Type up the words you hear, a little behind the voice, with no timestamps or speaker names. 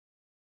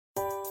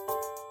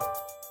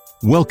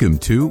Welcome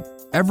to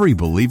Every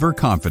Believer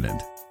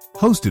Confident,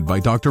 hosted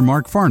by Dr.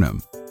 Mark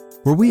Farnham,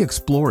 where we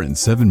explore in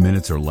 7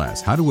 minutes or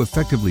less how to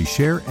effectively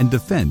share and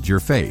defend your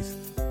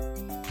faith.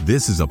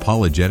 This is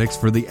apologetics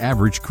for the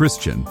average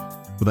Christian,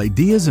 with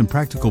ideas and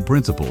practical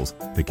principles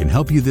that can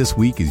help you this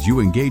week as you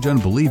engage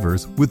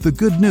unbelievers with the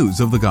good news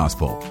of the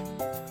gospel.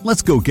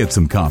 Let's go get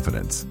some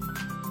confidence.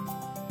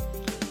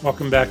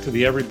 Welcome back to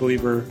the Every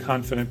Believer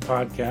Confident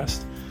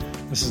podcast.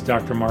 This is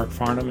Dr. Mark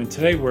Farnham, and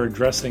today we're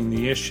addressing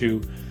the issue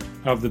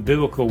of the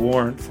biblical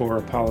warrant for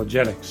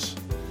apologetics.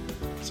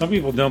 Some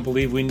people don't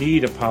believe we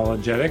need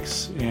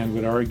apologetics and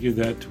would argue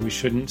that we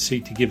shouldn't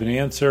seek to give an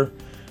answer,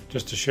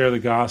 just to share the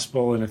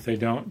gospel, and if they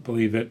don't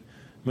believe it,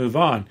 move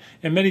on.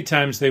 And many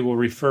times they will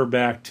refer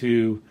back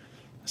to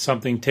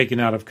something taken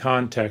out of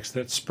context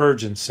that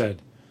Spurgeon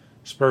said.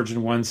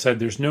 Spurgeon once said,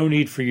 "There's no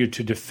need for you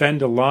to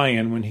defend a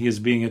lion when he is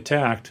being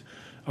attacked.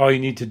 All you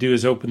need to do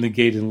is open the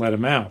gate and let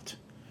him out."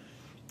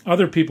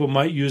 Other people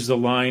might use the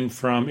line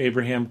from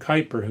Abraham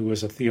Kuyper, who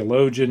was a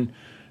theologian,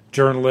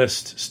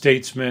 journalist,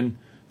 statesman,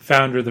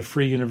 founder of the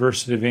Free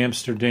University of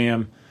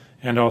Amsterdam,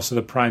 and also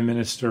the Prime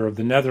Minister of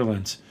the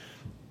Netherlands.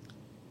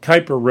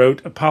 Kuyper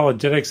wrote,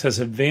 "Apologetics has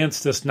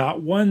advanced us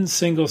not one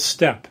single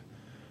step.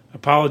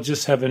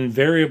 Apologists have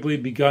invariably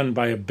begun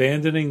by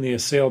abandoning the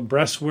assailed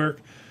breastwork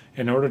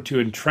in order to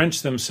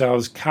entrench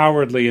themselves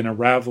cowardly in a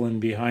ravelin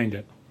behind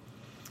it."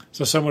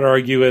 So some would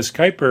argue, as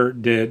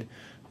Kuyper did,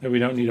 that we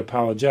don't need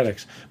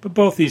apologetics. But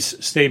both these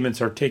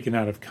statements are taken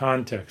out of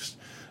context.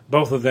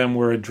 Both of them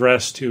were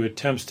addressed to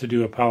attempts to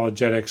do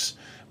apologetics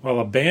while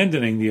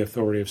abandoning the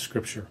authority of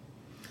Scripture.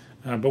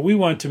 But we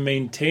want to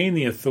maintain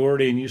the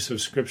authority and use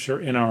of Scripture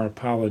in our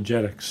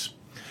apologetics.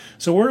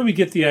 So where do we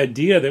get the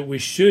idea that we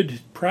should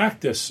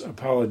practice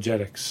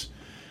apologetics?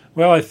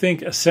 Well, I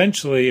think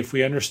essentially if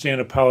we understand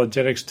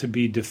apologetics to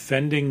be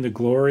defending the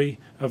glory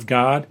of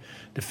God,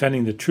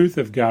 defending the truth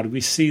of God,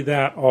 we see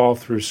that all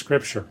through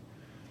Scripture.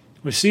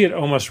 We see it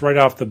almost right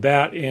off the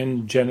bat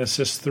in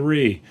Genesis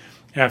 3.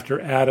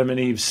 After Adam and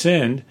Eve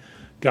sinned,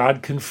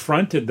 God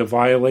confronted the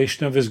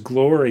violation of his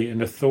glory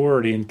and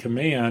authority and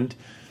command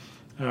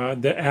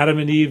that Adam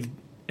and Eve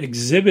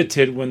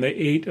exhibited when they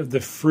ate of the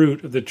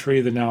fruit of the tree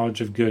of the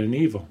knowledge of good and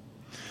evil.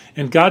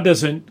 And God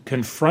doesn't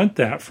confront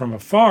that from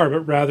afar,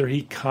 but rather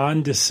he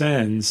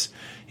condescends.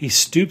 He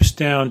stoops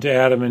down to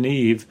Adam and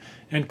Eve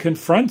and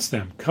confronts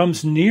them,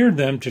 comes near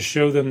them to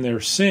show them their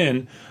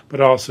sin,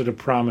 but also to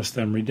promise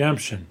them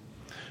redemption.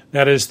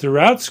 That is,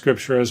 throughout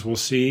Scripture, as we'll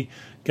see,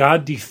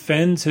 God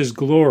defends his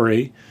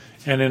glory,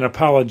 and in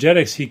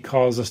apologetics, he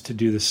calls us to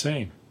do the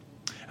same.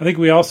 I think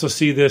we also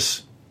see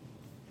this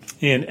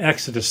in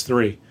Exodus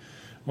 3,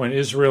 when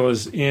Israel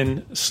is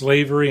in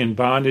slavery and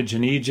bondage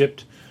in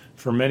Egypt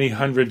for many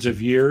hundreds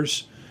of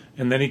years,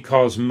 and then he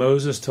calls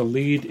Moses to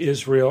lead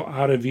Israel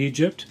out of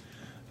Egypt.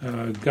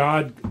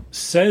 God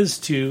says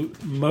to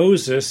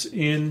Moses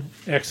in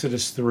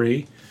Exodus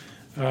 3,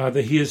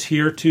 that he is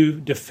here to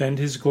defend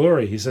his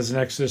glory. He says in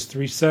Exodus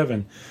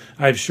 3:7,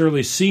 "I have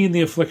surely seen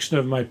the affliction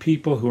of my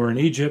people who are in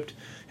Egypt,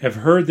 have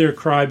heard their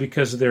cry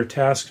because of their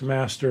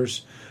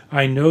taskmasters.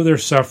 I know their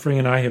suffering,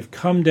 and I have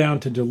come down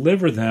to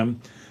deliver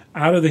them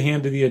out of the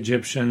hand of the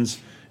Egyptians,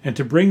 and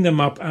to bring them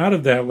up out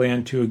of that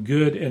land to a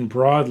good and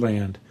broad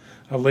land,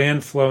 a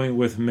land flowing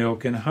with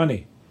milk and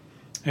honey."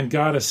 And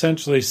God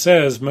essentially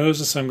says,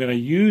 "Moses, I'm going to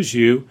use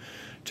you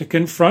to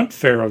confront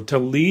Pharaoh, to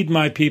lead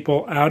my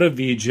people out of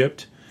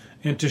Egypt,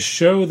 and to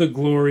show the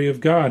glory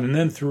of God." And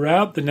then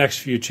throughout the next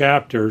few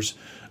chapters,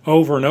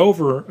 over and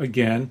over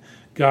again,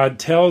 God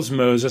tells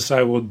Moses,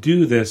 "I will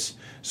do this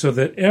so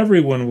that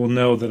everyone will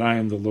know that I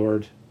am the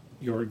Lord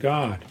your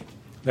God."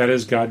 That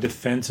is, God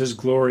defends his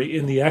glory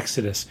in the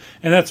Exodus.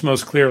 And that's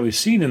most clearly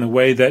seen in the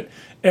way that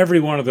every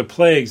one of the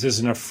plagues is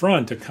an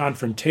affront, a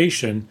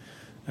confrontation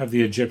of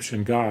the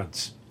Egyptian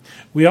gods.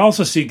 We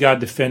also see God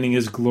defending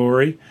his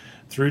glory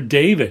through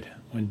David.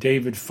 When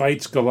David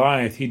fights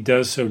Goliath, he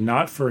does so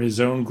not for his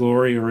own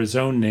glory or his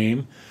own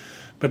name,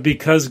 but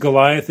because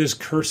Goliath is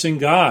cursing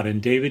God, and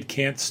David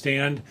can't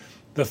stand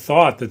the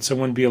thought that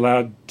someone be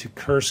allowed to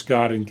curse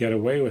God and get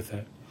away with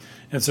it.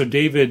 And so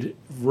David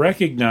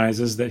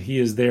recognizes that he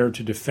is there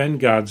to defend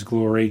God's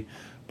glory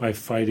by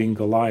fighting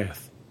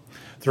Goliath.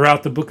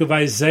 Throughout the book of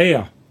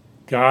Isaiah,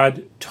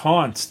 God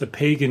taunts the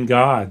pagan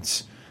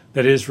gods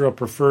that Israel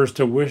prefers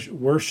to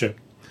worship,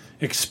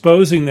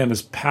 exposing them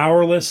as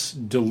powerless,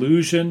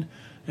 delusion,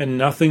 and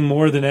nothing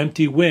more than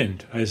empty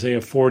wind,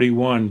 Isaiah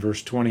 41,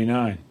 verse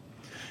 29.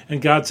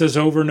 And God says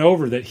over and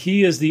over that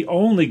he is the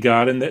only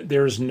God and that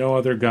there is no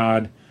other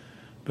God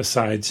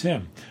besides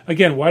him.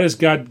 Again, why does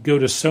God go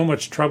to so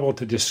much trouble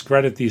to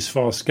discredit these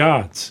false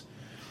gods?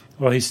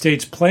 Well, he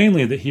states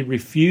plainly that he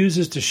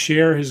refuses to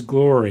share his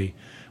glory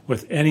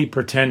with any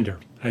pretender,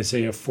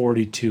 Isaiah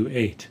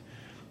 42:8.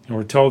 And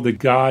we're told that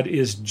God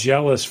is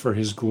jealous for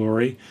his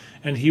glory,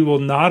 and he will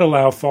not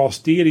allow false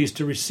deities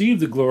to receive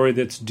the glory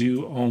that's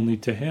due only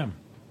to him.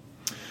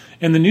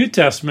 In the New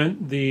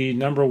Testament, the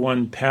number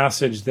one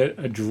passage that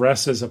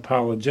addresses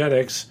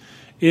apologetics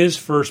is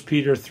 1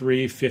 Peter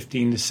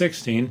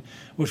 3:15-16,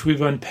 which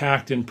we've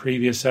unpacked in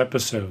previous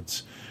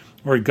episodes.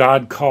 where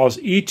God calls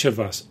each of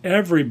us,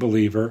 every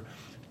believer,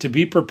 to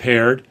be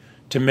prepared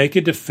to make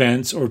a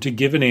defense or to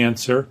give an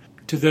answer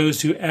to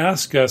those who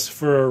ask us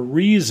for a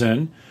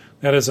reason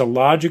that is a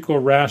logical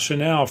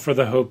rationale for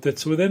the hope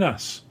that's within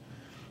us.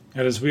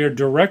 That is, we are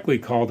directly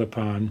called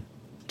upon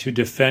to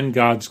defend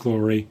God's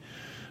glory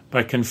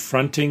by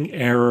confronting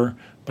error,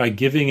 by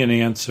giving an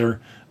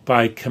answer,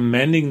 by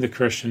commending the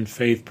Christian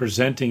faith,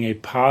 presenting a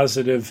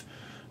positive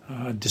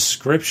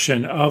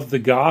description of the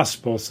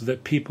gospel so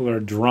that people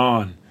are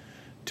drawn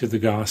to the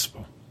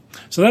gospel.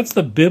 So that's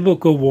the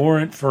biblical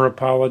warrant for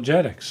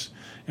apologetics.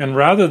 And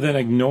rather than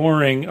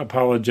ignoring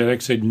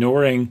apologetics,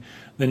 ignoring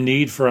the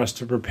need for us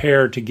to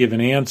prepare to give an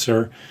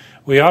answer,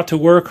 we ought to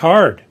work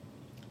hard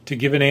to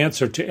give an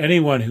answer to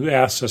anyone who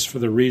asks us for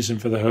the reason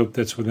for the hope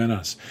that's within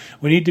us.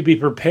 We need to be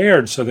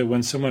prepared so that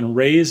when someone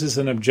raises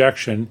an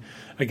objection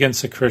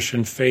against the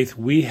Christian faith,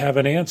 we have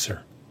an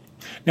answer.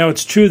 Now,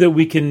 it's true that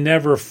we can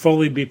never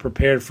fully be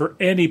prepared for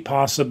any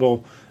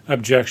possible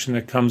objection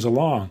that comes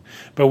along,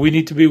 but we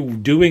need to be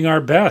doing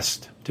our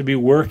best, to be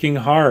working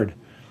hard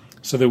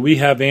so that we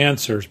have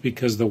answers,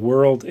 because the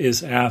world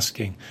is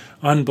asking.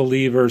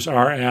 Unbelievers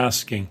are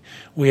asking.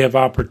 We have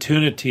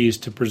opportunities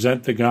to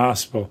present the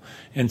gospel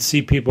and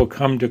see people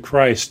come to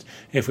Christ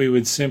if we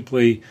would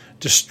simply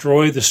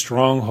destroy the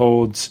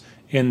strongholds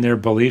in their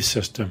belief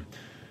system.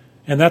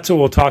 And that's what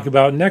we'll talk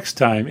about next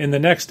time in the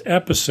next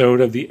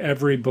episode of the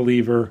Every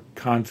Believer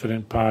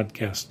Confident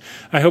podcast.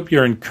 I hope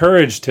you're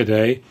encouraged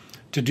today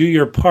to do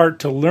your part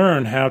to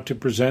learn how to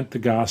present the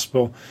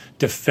gospel,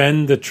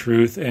 defend the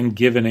truth, and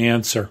give an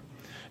answer.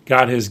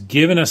 God has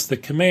given us the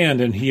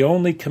command, and He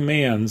only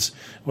commands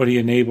what He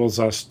enables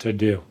us to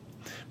do.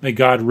 May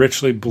God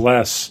richly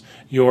bless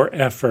your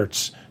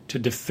efforts to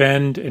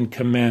defend and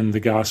commend the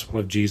gospel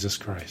of Jesus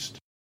Christ.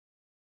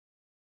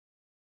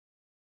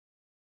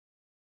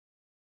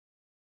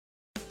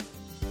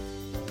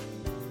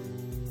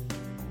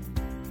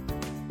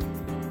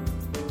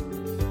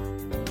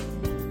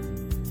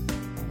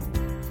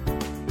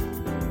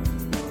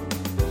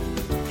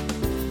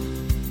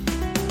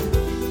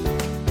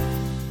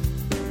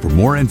 For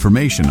more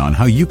information on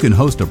how you can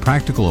host a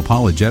practical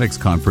apologetics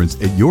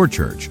conference at your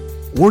church,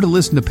 or to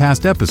listen to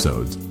past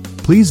episodes,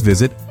 please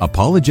visit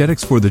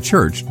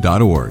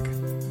apologeticsforthechurch.org.